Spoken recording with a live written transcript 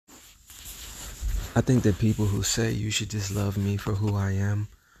I think that people who say you should just love me for who I am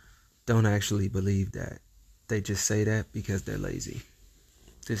don't actually believe that. They just say that because they're lazy.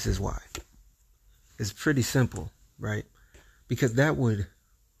 This is why. It's pretty simple, right? Because that would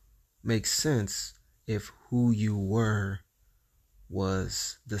make sense if who you were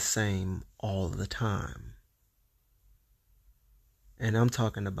was the same all the time. And I'm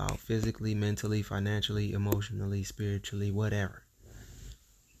talking about physically, mentally, financially, emotionally, spiritually, whatever.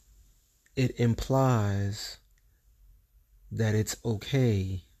 It implies that it's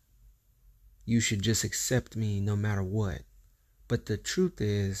okay. You should just accept me no matter what. But the truth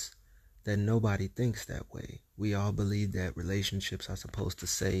is that nobody thinks that way. We all believe that relationships are supposed to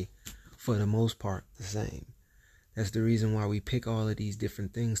say, for the most part, the same. That's the reason why we pick all of these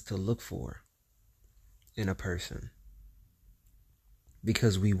different things to look for in a person.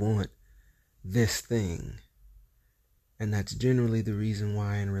 Because we want this thing. And that's generally the reason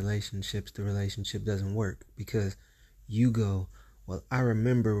why in relationships, the relationship doesn't work. Because you go, well, I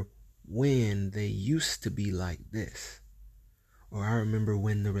remember when they used to be like this. Or I remember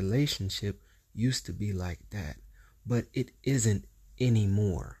when the relationship used to be like that. But it isn't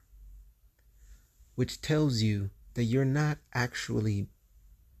anymore. Which tells you that you're not actually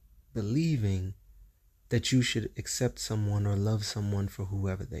believing that you should accept someone or love someone for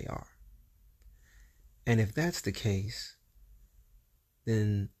whoever they are. And if that's the case,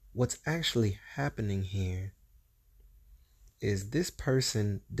 then what's actually happening here is this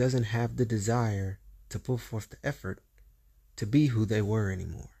person doesn't have the desire to put forth the effort to be who they were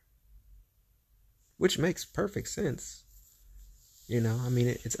anymore. Which makes perfect sense.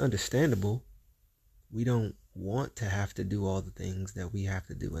 It's understandable. We don't want to have to do all the things that we have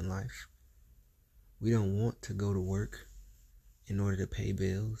to do in life. We don't want to go to work in order to pay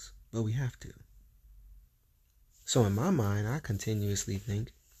bills, but we have to. So in my mind, I continuously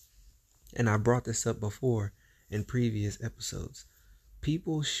think, and I brought this up before in previous episodes,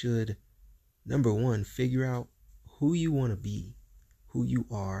 people should, number one, figure out who you want to be, who you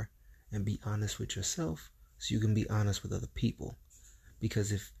are, and be honest with yourself so you can be honest with other people.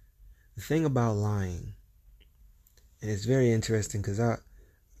 Because if the thing about lying, and it's very interesting because I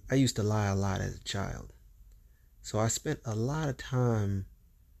used to lie a lot as a child. So I spent a lot of time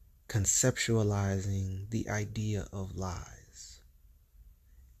conceptualizing the idea of lies.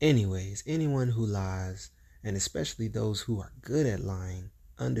 Anyways, anyone who lies, and especially those who are good at lying,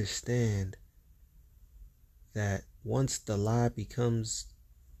 understand that once the lie becomes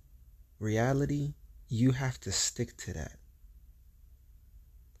reality, you have to stick to that.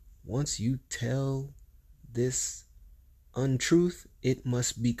 Once you tell this untruth, it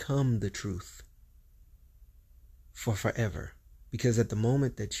must become the truth for forever. Because at the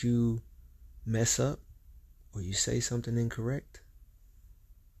moment that you mess up or you say something incorrect,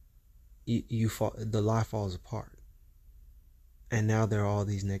 the lie falls apart. And now there are all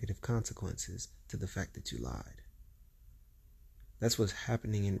these negative consequences to the fact that you lied. That's what's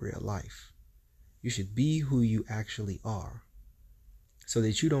happening in real life. You should be who you actually are so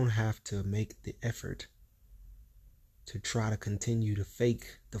that you don't have to make the effort to try to continue to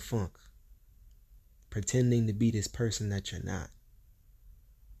fake the funk, pretending to be this person that you're not.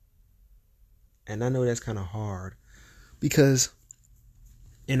 And I know that's kind of hard because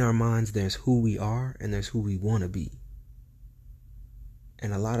in our minds there's who we are and there's who we want to be.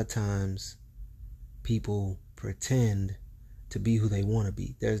 And a lot of times people pretend to be who they want to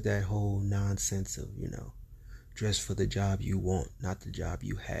be. There's that whole nonsense of, dress for the job you want, not the job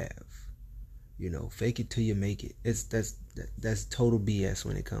you have. Fake it till you make it. That's total BS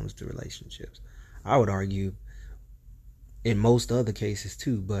when it comes to relationships. I would argue in most other cases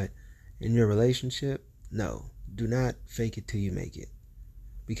too, but in your relationship, no. Do not fake it till you make it.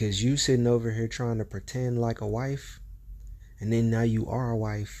 Because you sitting over here trying to pretend like a wife, and then now you are a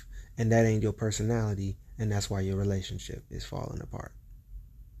wife, and that ain't your personality, and that's why your relationship is falling apart.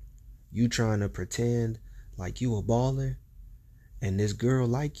 You trying to pretend like you a baller, and this girl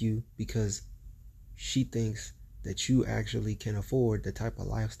like you because she thinks that you actually can afford the type of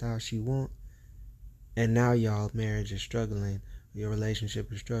lifestyle she want, and now y'all marriage is struggling, your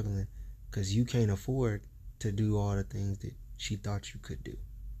relationship is struggling, because you can't afford to do all the things that she thought you could do.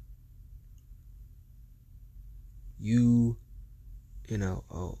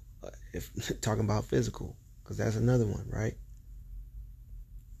 If talking about physical, because that's another one, right?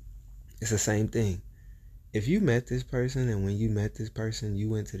 It's the same thing. If you met this person and when you met this person, you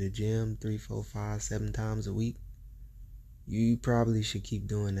went to the gym 3, 4, 5, 7 times a week, you probably should keep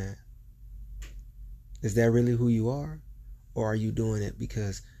doing that. Is that really who you are? Or are you doing it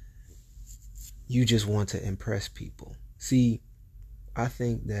because you just want to impress people? See, I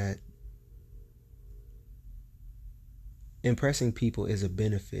think that impressing people is a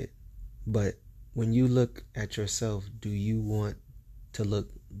benefit, but when you look at yourself, do you want to look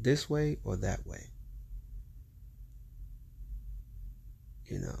this way or that way?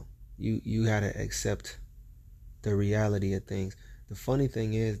 You gotta accept the reality of things. The funny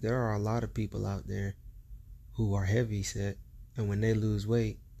thing is, there are a lot of people out there who are heavy set, and when they lose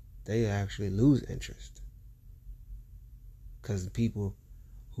weight, they actually lose interest. Because the people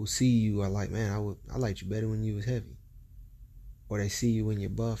who see you are like, man, I liked you better when you was heavy. Or they see you when you're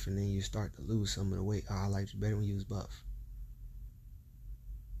buff, and then you start to lose some of the weight. Oh, I liked you better when you was buff.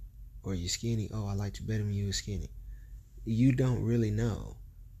 Or you're skinny. Oh, I liked you better when you was skinny. You don't really know.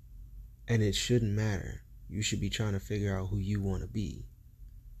 And it shouldn't matter. You should be trying to figure out who you want to be.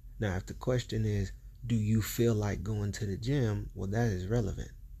 Now, if the question is, do you feel like going to the gym? Well, that is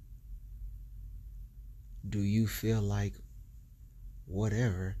relevant. Do you feel like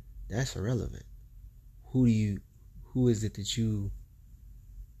whatever? That's irrelevant. Who is it that you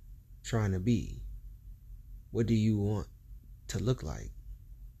trying to be? What do you want to look like?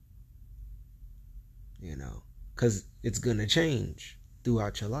 Because it's going to change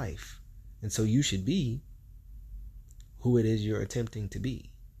throughout your life. And so you should be who it is you're attempting to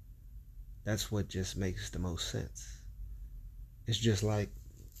be. That's what just makes the most sense. It's just like,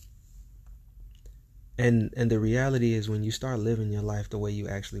 and the reality is, when you start living your life the way you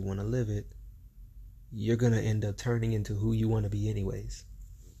actually want to live it, you're going to end up turning into who you want to be anyways,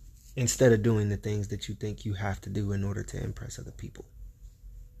 instead of doing the things that you think you have to do in order to impress other people.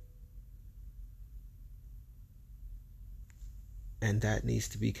 And that needs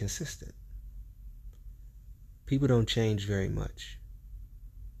to be consistent. People don't change very much.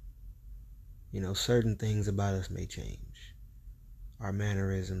 Certain things about us may change. Our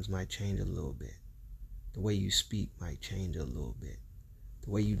mannerisms might change a little bit. The way you speak might change a little bit.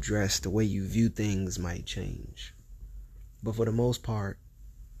 The way you dress, the way you view things might change. But for the most part,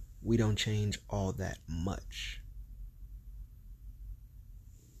 we don't change all that much.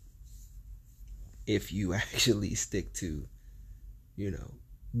 If you actually stick to,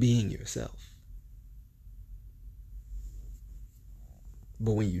 being yourself.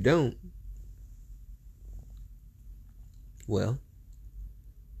 But when you don't, well,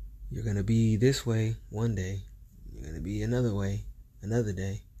 you're going to be this way one day. You're going to be another way another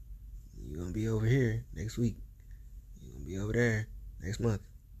day. You're going to be over here next week. You're going to be over there next month.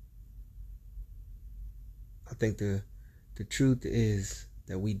 I think the truth is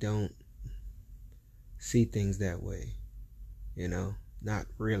that we don't see things that way. Not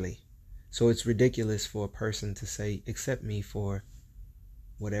really. So it's ridiculous for a person to say, accept me for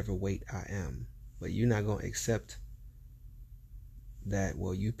whatever weight I am. But you're not going to accept that,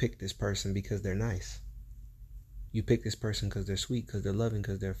 well, you pick this person because they're nice. You pick this person because they're sweet, because they're loving,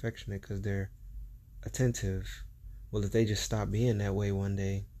 because they're affectionate, because they're attentive. Well, if they just stop being that way one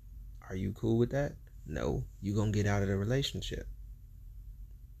day, are you cool with that? No, you're going to get out of the relationship.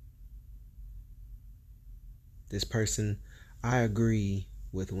 This person, I agree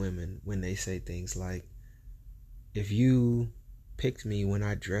with women when they say things like, if you picked me when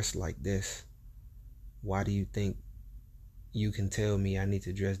I dressed like this, why do you think you can tell me I need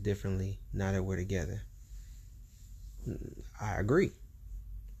to dress differently now that we're together? I agree.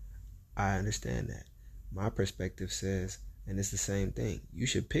 I understand that. My perspective says, and it's the same thing, you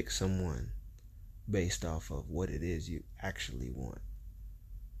should pick someone based off of what it is you actually want.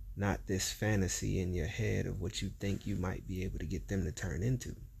 Not this fantasy in your head of what you think you might be able to get them to turn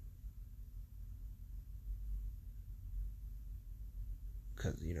into.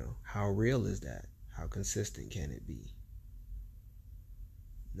 Because, how real is that? How consistent can it be?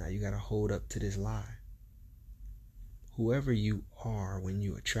 Now you got to hold up to this lie. Whoever you are when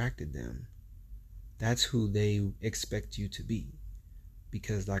you attracted them, that's who they expect you to be.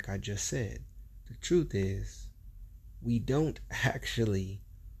 Because like I just said, the truth is, we don't actually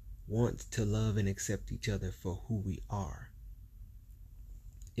want to love and accept each other for who we are.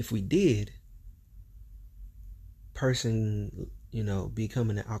 If we did, person,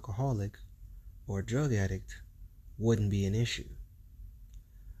 becoming an alcoholic or a drug addict wouldn't be an issue.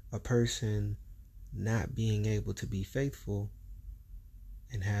 A person not being able to be faithful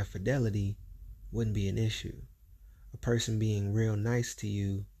and have fidelity wouldn't be an issue. A person being real nice to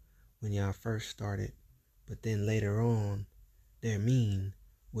you when y'all first started, but then later on they're mean,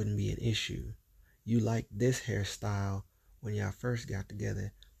 wouldn't be an issue. You like this hairstyle when y'all first got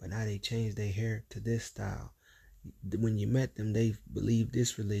together, but now they changed their hair to this style. When you met them, they believed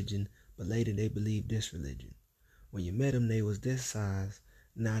this religion, but later they believed this religion. When you met them, they was this size,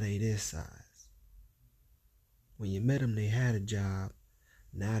 now they this size. When you met them, they had a job,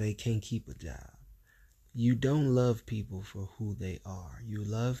 now they can't keep a job. You don't love people for who they are. You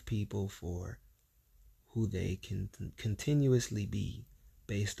love people for who they can continuously be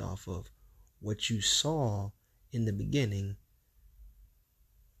based off of what you saw in the beginning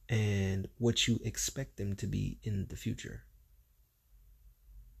and what you expect them to be in the future.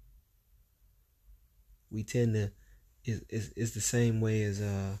 We tend to, it's the same way as,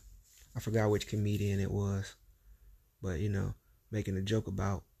 I forgot which comedian it was, but making a joke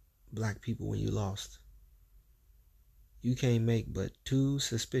about black people when you lost. You can't make but two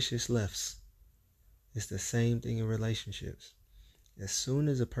suspicious lefts. It's the same thing in relationships. As soon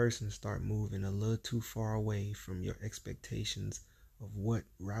as a person start moving a little too far away from your expectations of what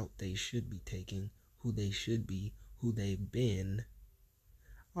route they should be taking, who they should be, who they've been,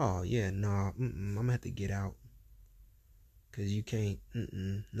 oh yeah, nah, I'm gonna have to get out. Cause you can't,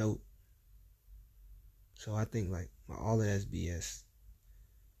 nope. So I think like all of that's BS.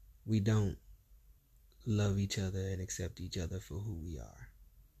 We don't love each other and accept each other for who we are.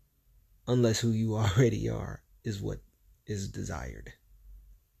 Unless who you already are is what is desired.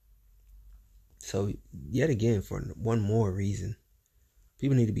 So yet again, for one more reason,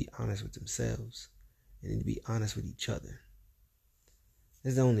 people need to be honest with themselves. They need to be honest with each other.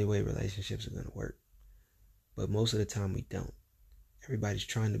 That's the only way relationships are going to work. But most of the time we don't. Everybody's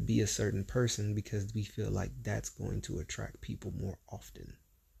trying to be a certain person because we feel like that's going to attract people more often.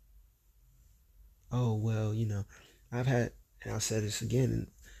 Oh, well, I've had, and I'll say this again in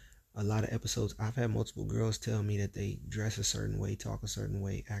a lot of episodes, I've had multiple girls tell me that they dress a certain way, talk a certain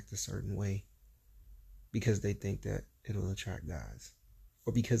way, act a certain way because they think that it'll attract guys.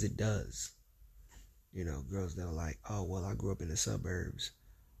 Or because it does. Girls that are like, oh, well, I grew up in the suburbs,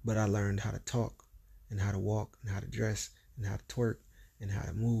 but I learned how to talk and how to walk and how to dress and how to twerk and how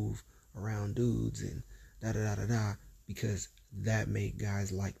to move around dudes and da-da-da-da-da because that made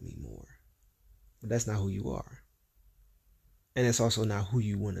guys like me more. But that's not who you are. And it's also not who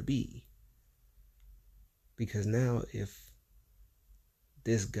you want to be. Because now if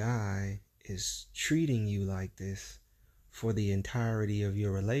this guy is treating you like this for the entirety of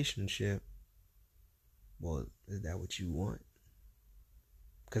your relationship, well, is that what you want?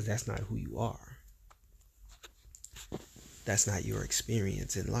 Because that's not who you are. That's not your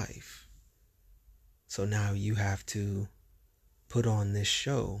experience in life. So now you have to put on this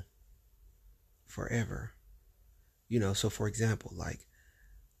show forever. So for example, like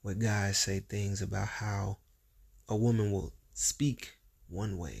when guys say things about how a woman will speak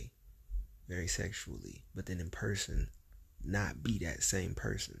one way very sexually, but then in person not be that same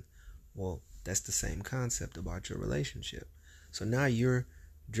person. Well, that's the same concept about your relationship. So now you're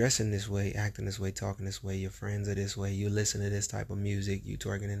dressing this way, acting this way, talking this way, your friends are this way, you listen to this type of music, you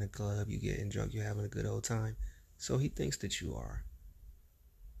twerking in the club, you getting drunk, you're having a good old time. So he thinks that you are.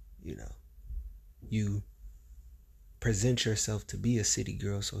 You present yourself to be a city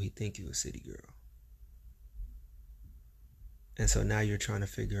girl, so he think you a city girl. And so now you're trying to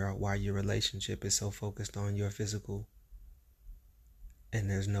figure out why your relationship is so focused on your physical and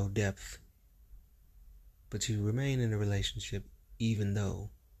there's no depth. But you remain in a relationship even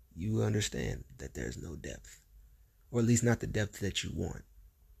though you understand that there's no depth. Or at least not the depth that you want.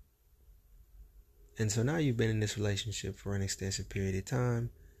 And so now you've been in this relationship for an extensive period of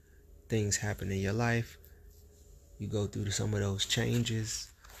time. Things happen in your life. You go through some of those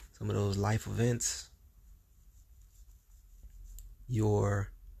changes, some of those life events.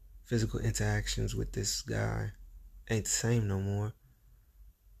 Your physical interactions with this guy ain't the same no more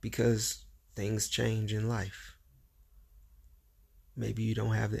because things change in life. Maybe you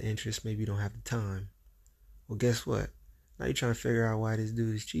don't have the interest, maybe you don't have the time. Well, guess what? Now you're trying to figure out why this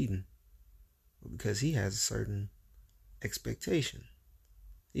dude is cheating. Well, because he has a certain expectation.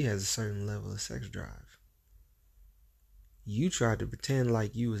 He has a certain level of sex drive. You tried to pretend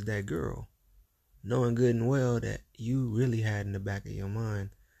like you was that girl, knowing good and well that you really had in the back of your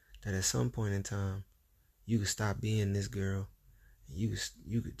mind that at some point in time you could stop being this girl and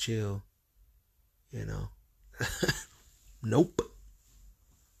you could chill, Nope.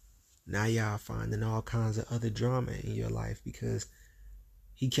 Now y'all finding all kinds of other drama in your life because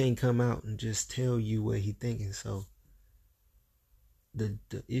he can't come out and just tell you what he thinking. So the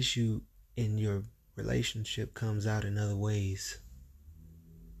issue in your relationship comes out in other ways.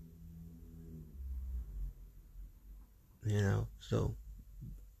 So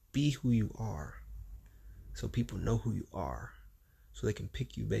be who you are. So people know who you are. So they can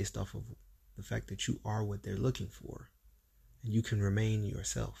pick you based off of the fact that you are what they're looking for. And you can remain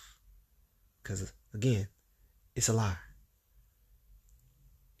yourself. Because again, it's a lie.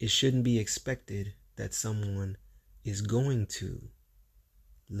 It shouldn't be expected that someone is going to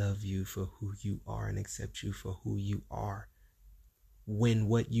love you for who you are and accept you for who you are, when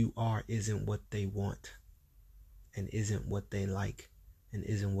what you are isn't what they want and isn't what they like and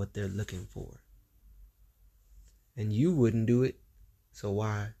isn't what they're looking for. And you wouldn't do it, so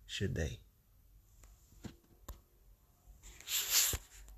why should they?